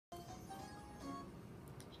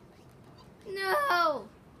No!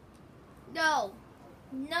 No!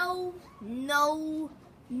 No! No!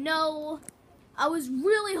 No! I was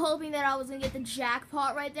really hoping that I was gonna get the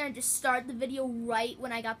jackpot right there and just start the video right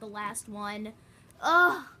when I got the last one.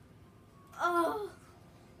 Ugh! Ugh!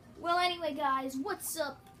 Well, anyway, guys, what's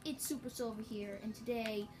up? It's Super Silver here, and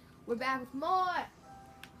today we're back with more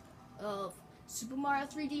of Super Mario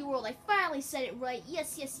 3D World. I finally said it right.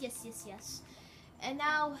 Yes, yes, yes, yes, yes. And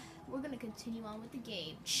now we're gonna continue on with the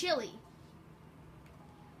game. Chili.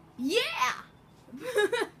 Yeah!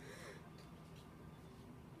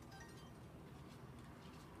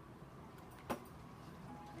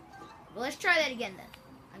 Well, let's try that again then.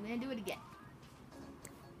 I'm gonna do it again.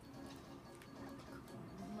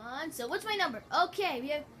 Come on. So what's my number? Okay, we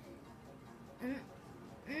have.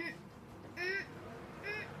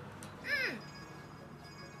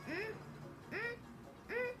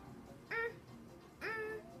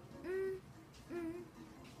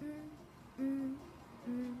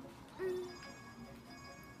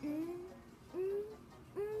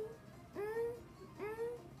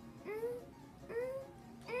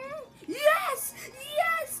 Yes!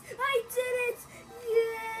 Yes! I did it!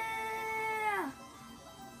 Yeah!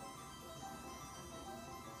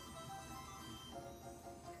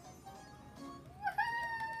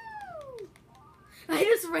 Woohoo! I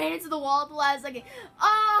just ran into the wall at the last second.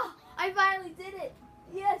 Oh! I finally did it!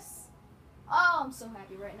 Yes! Oh, I'm so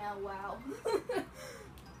happy right now. Wow.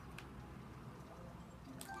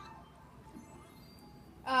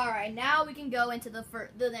 Alright, now we can go into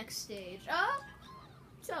the next stage. Oh!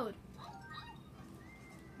 Toad.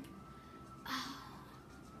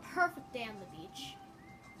 Perfect day on the beach.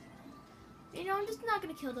 You know, I'm just not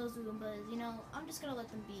gonna kill those Goombas, you know, I'm just gonna let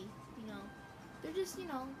them be, you know. They're just, you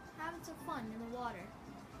know, having some fun in the water.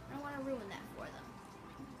 I don't want to ruin that for them.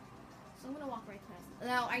 So I'm gonna walk right past them.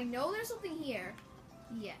 Now, I know there's something here.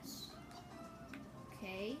 Yes.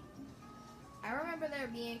 Okay. I remember there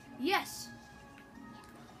being... Yes!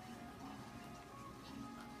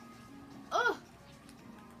 Ugh!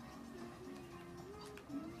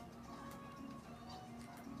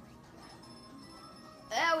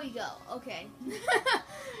 There we go. Okay.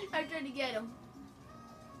 I tried to get him.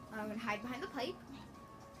 I'm gonna hide behind the pipe.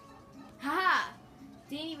 Haha!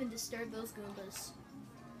 Didn't even disturb those Goombas.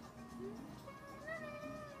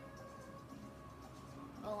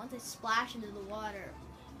 Oh, once I splash into the water,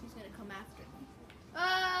 he's gonna come after me.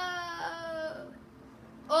 Oh!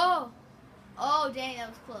 Oh! Oh, dang, that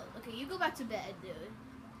was close. Okay, you go back to bed, dude.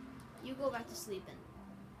 You go back to sleeping.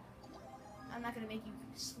 I'm not gonna make you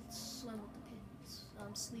swim with the pigs.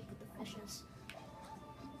 Sleep with the fishes.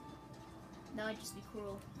 That would just be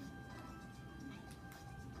cruel.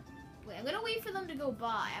 Wait, I'm gonna wait for them to go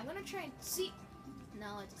by. I'm gonna try and see.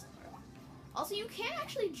 No, it doesn't work. Also, you can't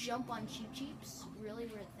actually jump on Cheep Cheeps. Really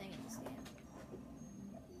weird thing in this game.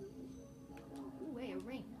 Ooh, wait, a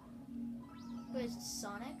ring. What is it,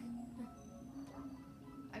 Sonic?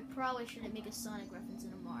 I probably shouldn't make a Sonic reference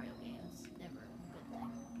in a Mario game. It's never a good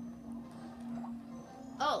thing.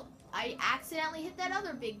 Oh, I accidentally hit that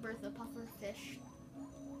other Big Bertha puffer fish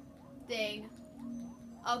thing.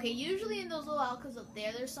 Okay, usually in those little alcoves up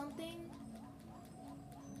there, there's something.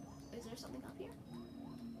 Is there something up here?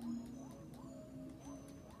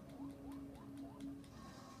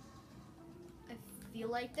 I feel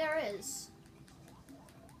like there is.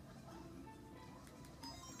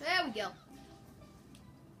 There we go.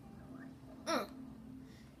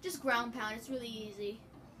 Just ground pound, it's really easy.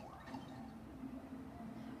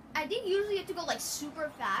 I think usually you have to go like super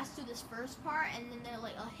fast to this first part, and then they're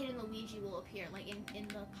like a hidden Luigi will appear like in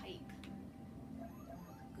the pipe.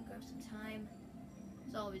 Could grab some time.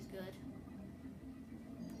 It's always good.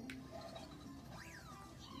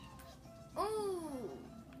 Ooh.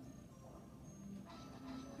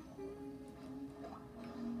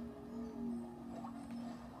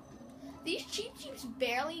 These Cheep Cheeps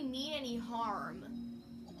barely mean any harm,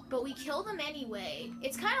 but we kill them anyway.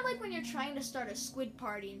 It's kind of like when you're trying to start a squid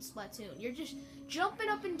party in Splatoon. You're just jumping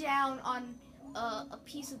up and down on a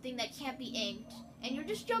piece of thing that can't be inked, and you're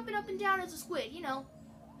just jumping up and down as a squid, you know,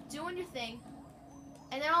 doing your thing.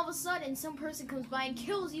 And then all of a sudden, some person comes by and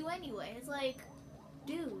kills you anyway. It's like,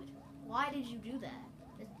 dude, why did you do that?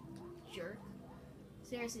 Jerk.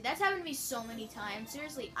 Seriously, that's happened to me so many times.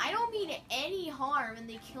 Seriously, I don't mean any harm, and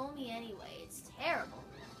they kill me anyway. It's terrible.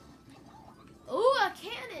 Ooh, a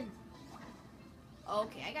cannon!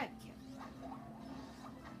 Okay, I gotta be careful.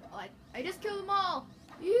 Oh, I just killed them all!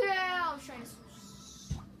 Yeah! I was trying to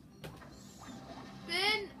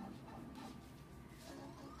spin!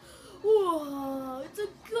 Whoa! It's a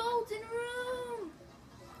golden room!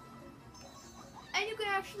 And you can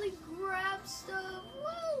actually grab stuff!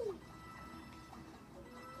 Woo!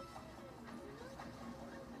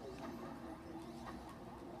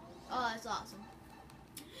 Oh, that's awesome.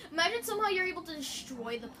 Imagine somehow you're able to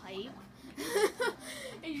destroy the pipe.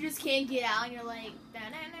 And you just can't get out and you're like...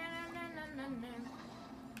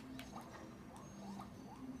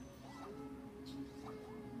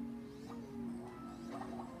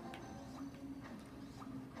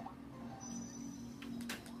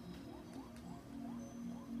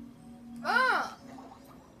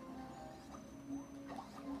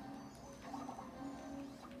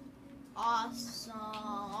 Awesome.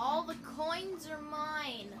 All the coins are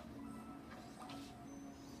mine.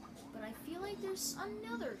 But I feel like there's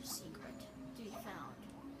another secret to be found.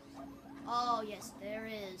 Oh, yes, there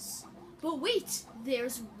is. But wait,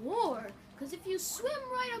 there's more. Because if you swim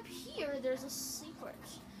right up here, there's a secret.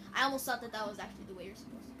 I almost thought that that was actually the way you're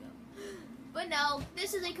supposed to go. But no,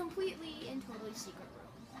 this is a completely and totally secret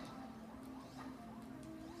room.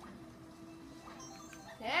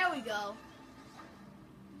 There we go.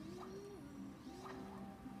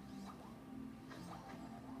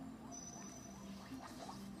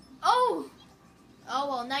 Oh! Oh,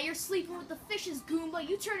 well, now you're sleeping with the fishes, Goomba.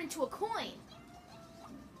 You turn into a coin.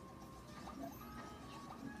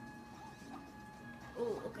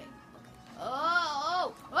 Oh, okay.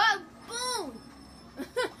 Oh, boom!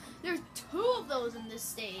 There's 2 of those in this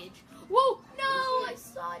stage. Whoa, no! I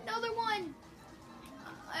saw another one.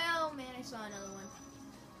 Oh, man, I saw another one.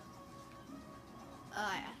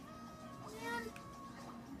 Yeah. Man.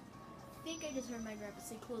 I think I just heard my grandpa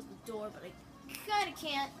say close the door, but I kind of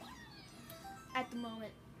can't at the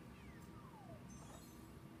moment.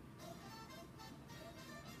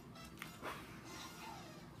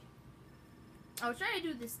 I was trying to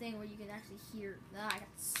do this thing where you can actually hear. I got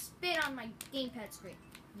spit on my gamepad screen.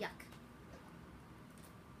 Yuck.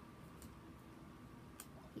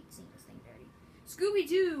 Hate seeing this thing dirty.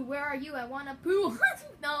 Scooby-Doo, where are you? I want to poo.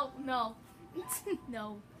 No. No. Just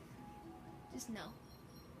no.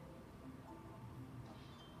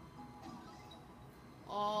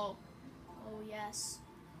 Oh. Oh, yes.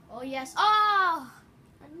 Oh, yes. Oh!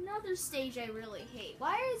 Another stage I really hate.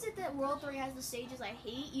 Why is it that World 3 has the stages I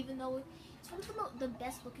hate, even though it's one of the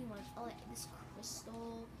best looking ones? Oh, like this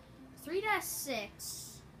crystal.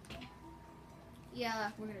 3-6.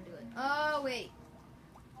 Yeah, we're gonna do it. Oh, wait.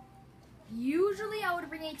 Usually I would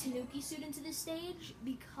bring a Tanuki suit into this stage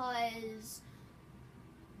because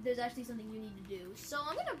there's actually something you need to do. So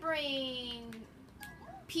I'm gonna bring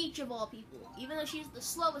Peach of all people. Even though she's the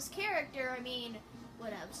slowest character, I mean,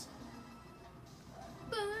 whatevs.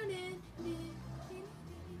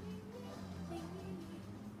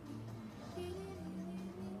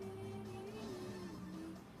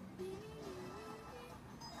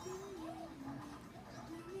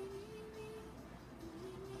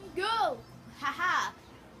 Go! Haha!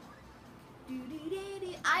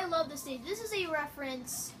 I love this stage. This is a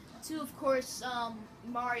reference to, of course,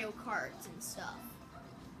 Mario Karts and stuff.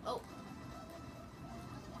 Oh.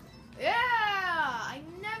 Yeah! I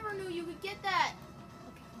never knew you could get that.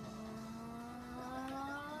 Okay.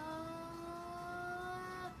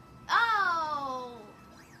 Oh!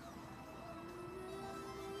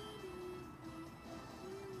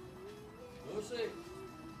 Lucy.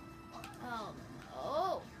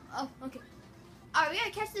 Oh, okay. Alright, we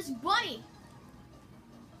gotta catch this bunny.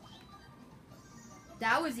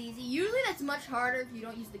 That was easy. Usually that's much harder if you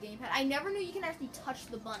don't use the gamepad. I never knew you can actually touch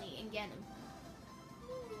the bunny and get him.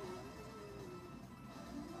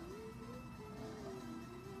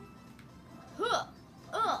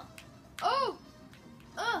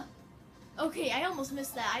 Okay, I almost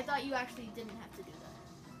missed that. I thought you actually didn't have to do that.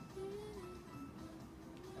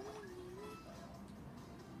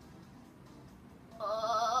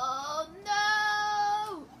 Oh,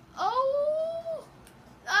 no! Oh!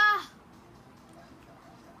 Ah!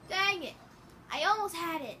 Dang it. I almost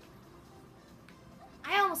had it.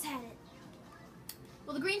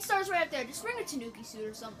 Well, the green star's right up there. Just bring a Tanuki suit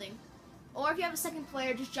or something. Or if you have a second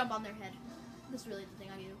player, just jump on their head. That's really the thing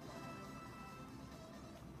I do.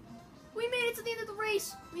 We made it to the end of the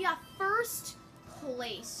race. We got first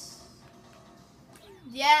place.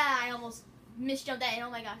 Yeah, I almost misjumped that. And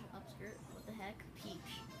oh my gosh, upskirt. What the heck? Peach.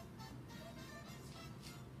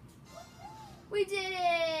 We did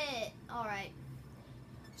it! Alright.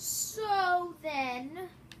 So then,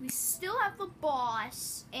 we still have the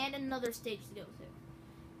boss and another stage to go to.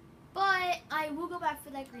 But I will go back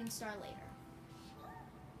for that green star later.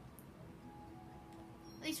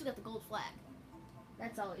 At least we got the gold flag.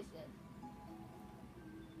 That's always good.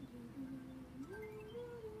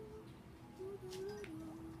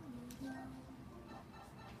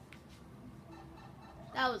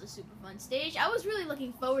 That was a super fun stage. I was really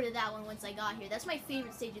looking forward to that one once I got here. That's my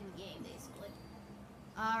favorite stage in the game, basically.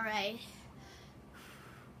 Alright.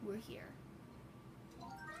 we're here.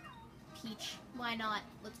 Peach, why not?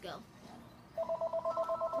 Let's go.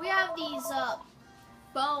 We have these,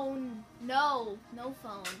 phone. No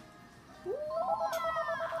phone.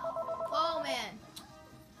 Oh, man.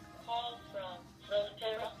 Call from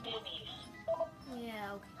Fuzzlers babies.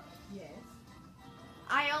 Yeah, okay. Yes.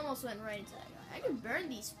 I almost went right into that guy. I can burn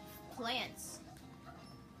these plants.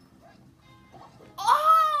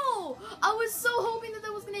 Oh! I was so hoping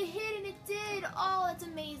that was gonna hit, and it did. Oh, that's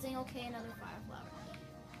amazing. Okay, another fire flower.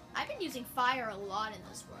 I've been using fire a lot in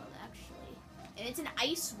this world, actually. And it's an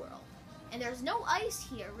ice world. And there's no ice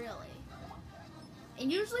here, really.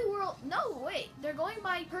 And usually no, wait. They're going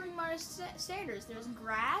by perfect Mario standards. There's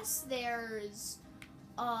grass, there's,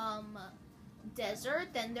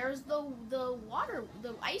 desert, then there's the water,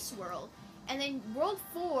 the ice world. And then World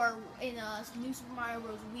 4 in New Super Mario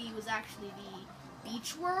Bros. Wii was actually the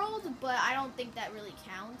beach world, but I don't think that really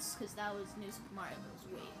counts, because that was New Super Mario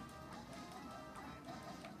Bros. Wii.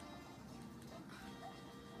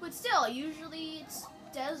 But still, usually it's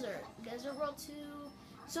desert. Desert World 2.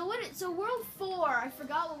 So World 4, I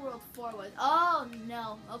forgot what World 4 was. Oh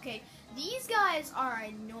no. Okay. These guys are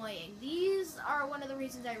annoying. These are one of the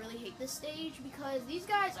reasons I really hate this stage, because these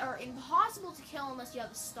guys are impossible to kill unless you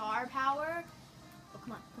have a star power. Oh,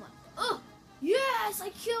 come on. Oh! Yes! I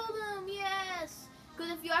killed him! Yes!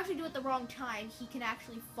 Because if you actually do it the wrong time, he can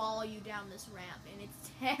actually follow you down this ramp, and it's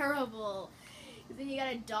terrible. Because then you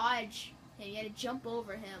gotta dodge him, you gotta jump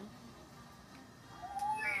over him.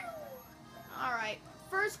 Alright.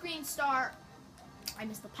 First green star. I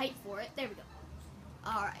missed the pipe for it. There we go.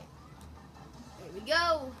 Alright. Here we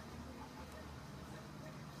go.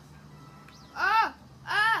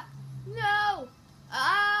 No!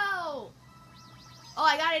 Oh! Oh,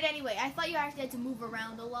 I got it anyway. I thought you actually had to move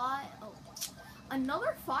around a lot. Oh.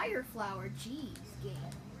 Another fire flower. Jeez, game.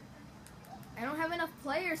 I don't have enough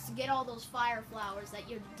players to get all those fire flowers that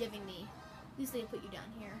you're giving me. At least they put you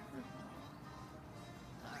down here.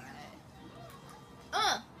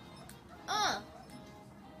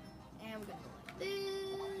 And we're gonna go like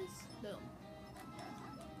this. Boom.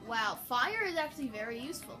 Wow, fire is actually very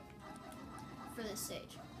useful for this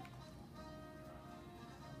stage.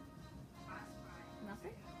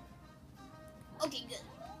 Nothing? Okay, good.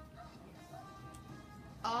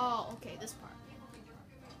 Oh, okay, this part.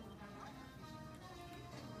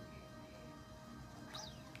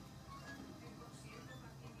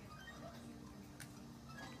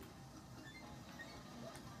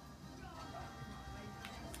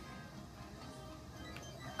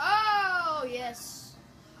 Yes.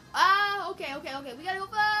 Okay. We gotta go.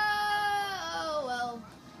 Oh, well.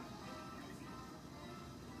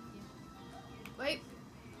 Wait.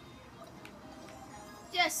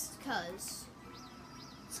 Just cause.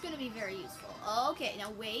 It's gonna be very useful. Okay,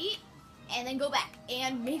 now wait. And then go back.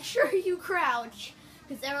 And make sure you crouch.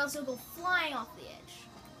 Because or else you'll go flying off the edge.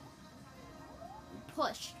 You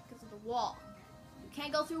push because of the wall. You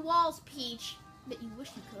can't go through walls, Peach. But you wish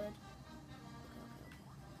you could.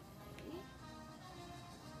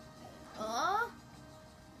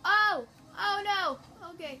 Oh no!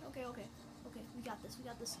 Okay. We got this.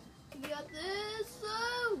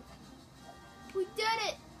 Oh! We did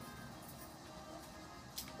it!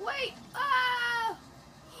 Wait! Ah!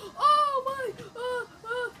 Oh my! Oh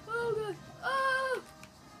god! Oh!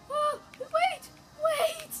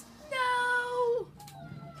 Wait! No!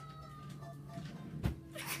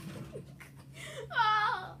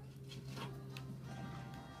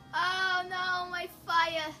 Oh no! My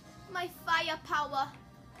fire power!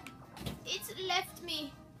 It's left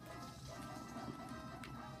me.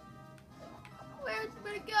 Where'd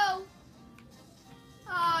it go?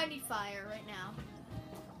 Oh, I need fire right now.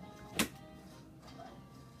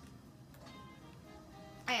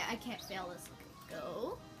 I can't fail this. Okay,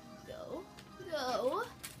 go.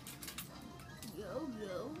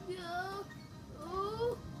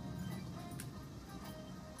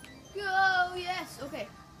 Go, yes. Okay.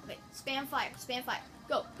 Spam fire.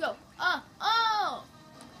 Go. Oh.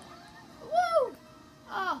 Woo!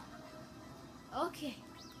 Oh. Okay.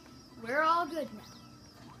 We're all good now.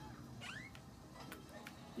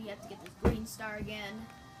 We have to get this green star again.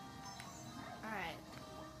 Alright.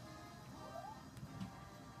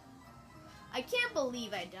 I can't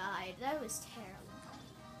believe I died. That was terrible.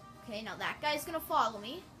 Okay, now that guy's gonna follow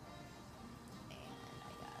me. And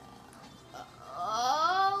I gotta...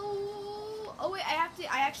 Oh, wait, I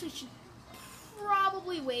actually should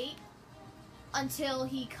probably wait until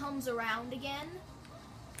he comes around again.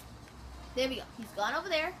 There we go. He's gone over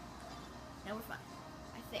there. Now we're fine.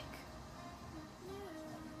 I think.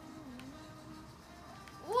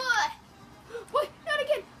 What? Wait, not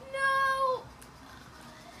again. No!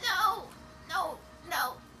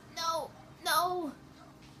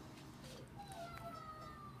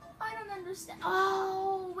 understand.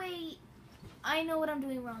 Oh, wait. I know what I'm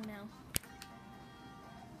doing wrong now.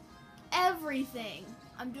 Everything.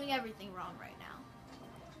 I'm doing everything wrong right now.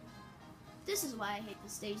 This is why I hate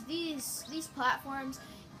this stage. These platforms,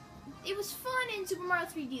 it was fun in Super Mario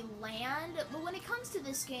 3D Land, but when it comes to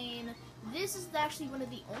this game, this is actually one of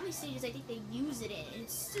the only stages I think they use it in.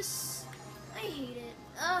 It's just, I hate it.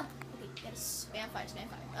 Okay, gotta spam fire, spam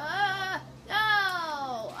fire.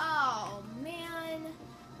 No! Oh, man.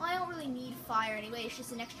 Well, I don't really need fire anyway. It's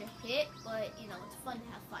just an extra hit, but, you know, it's fun to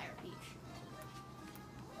have Fire Peach.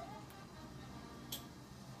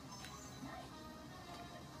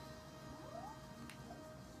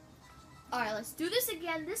 Alright, let's do this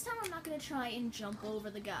again. This time I'm not going to try and jump over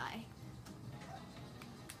the guy.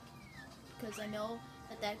 Because I know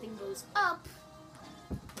that that thing goes up.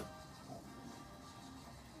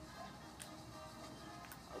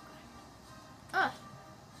 Okay.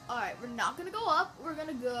 Alright, we're not going to go up. We're going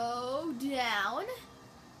to go down.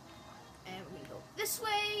 And we're going to go this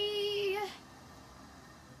way.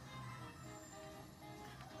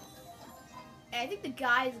 And I think the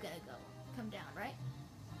guy's going to come down, right?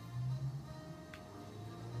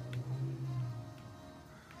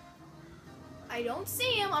 I don't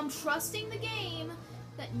see him. I'm trusting the game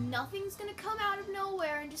that nothing's gonna come out of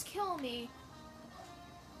nowhere and just kill me.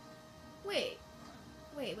 Wait.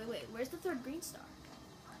 Where's the third green star?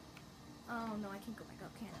 Oh no, I can't go back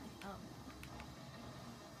up, can I? Oh.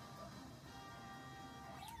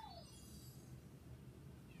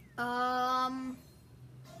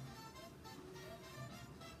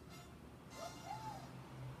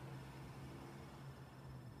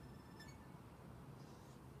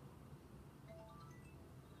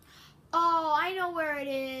 Oh, I know where it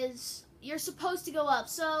is. You're supposed to go up.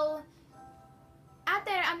 So, at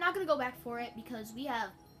there, I'm not going to go back for it because we've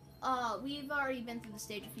already been through the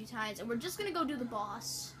stage a few times. And we're just going to go do the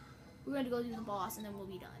boss. We're going to go do the boss and then we'll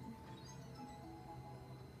be done.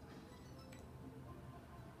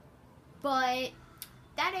 But,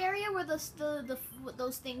 that area where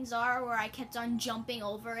those things are, where I kept on jumping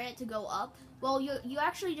over it to go up, well, you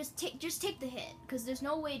actually just take the hit. Because there's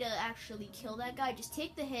no way to actually kill that guy. Just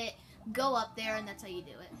take the hit. Go up there, and that's how you do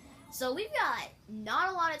it. So we've got not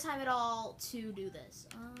a lot of time at all to do this.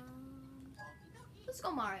 Let's go,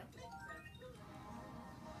 Mario.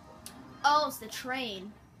 Oh, it's the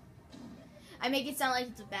train. I make it sound like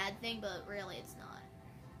it's a bad thing, but really it's not.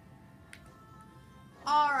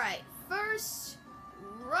 Alright, first,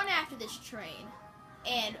 run after this train.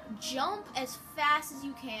 And jump as fast as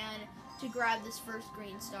you can to grab this first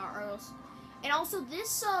green star. Or else. And also,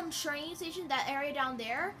 this train station, that area down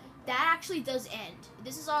there, that actually does end.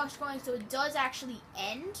 This is all going, so it does actually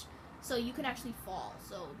end. So you can actually fall.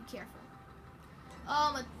 So be careful.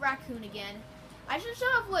 A raccoon again. I should show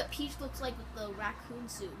off what Peach looks like with the raccoon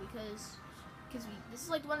suit because this is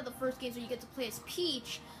like one of the first games where you get to play as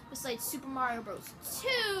Peach besides Super Mario Bros.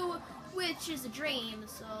 2, which is a dream.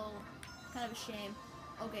 So kind of a shame.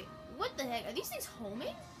 Okay, what the heck? Are these things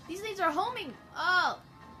homing? These things are homing. Oh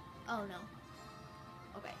no.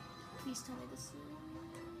 Okay, please tell me this is.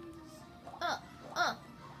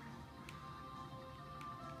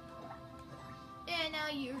 And now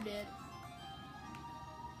you're dead.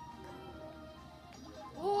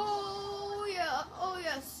 Oh yeah, oh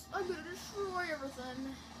yes, I'm gonna destroy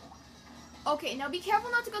everything. Okay, now be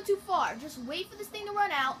careful not to go too far. Just wait for this thing to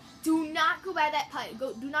run out. Do not go by that pipe.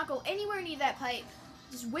 Do not go anywhere near that pipe.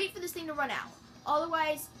 Just wait for this thing to run out.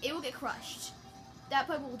 Otherwise, it will get crushed. That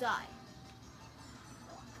pipe will die.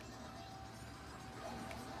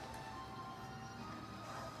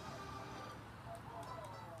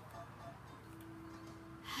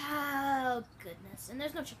 Oh, goodness. And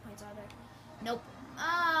there's no checkpoints, are there? Nope.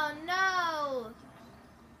 Oh, no!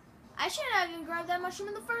 I shouldn't have even grabbed that mushroom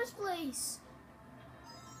in the first place.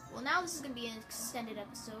 Well, now this is going to be an extended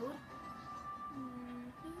episode.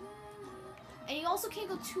 And you also can't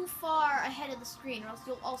go too far ahead of the screen or else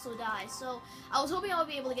you'll also die. So, I was hoping I would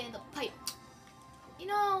be able to get in the pipe. You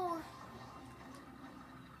know...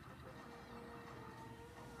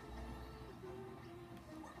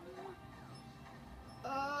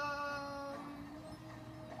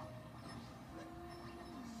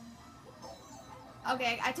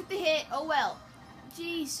 Okay, I took the hit. Oh well.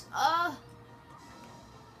 Jeez.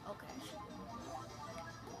 Okay.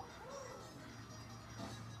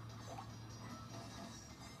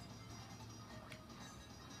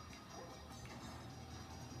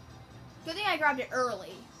 Good thing I grabbed it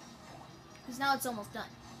early. Because now it's almost done.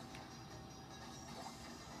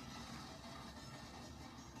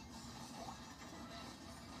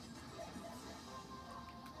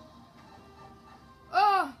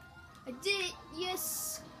 Oh! I did it!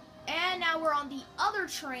 Yes! And now we're on the other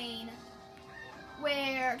train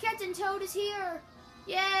where Captain Toad is here.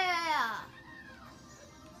 Yeah!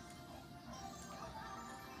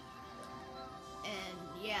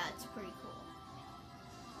 And yeah, it's pretty cool.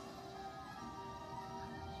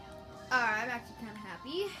 Alright, I'm actually kind of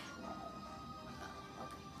happy.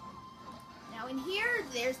 Okay. Now in here,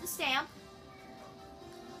 there's the stamp.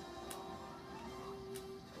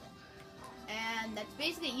 And that's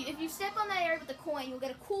basically, if you step on that area with the coin, you'll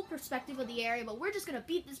get a cool perspective of the area, but we're just gonna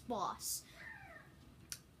beat this boss.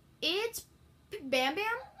 It's Bam Bam?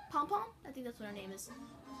 Pom Pom? I think that's what her name is.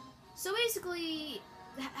 So basically,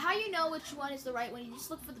 how you know which one is the right one, you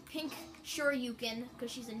just look for the pink Shoryuken,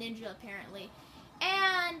 because she's a ninja apparently.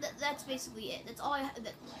 And that's basically it. That's all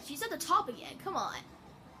she's at the top again, come on.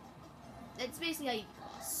 That's basically how you beat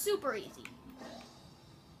the boss. Super easy.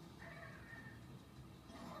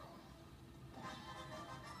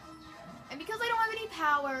 And because I don't have any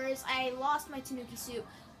powers, I lost my Tanuki suit.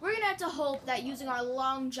 We're gonna have to hope that using our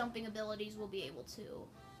long jumping abilities, we'll be able to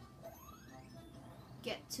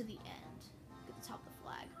get to the end. Get the top of the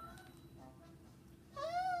flag.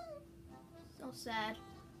 So sad.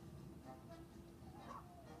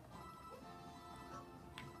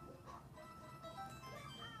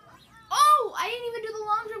 Oh! I didn't even do the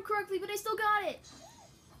long jump correctly, but I still got it.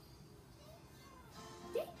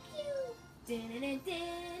 Thank you.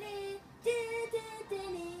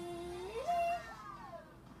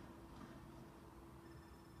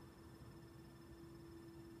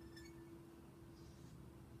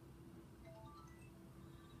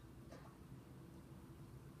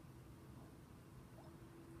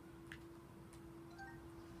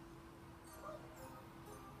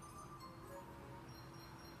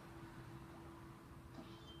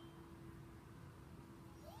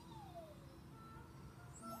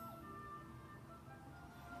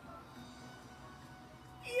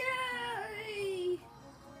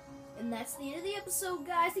 And that's the end of the episode,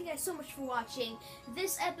 guys. Thank you guys so much for watching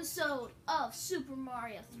this episode of Super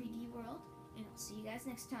Mario 3D World. And I'll see you guys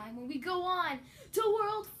next time when we go on to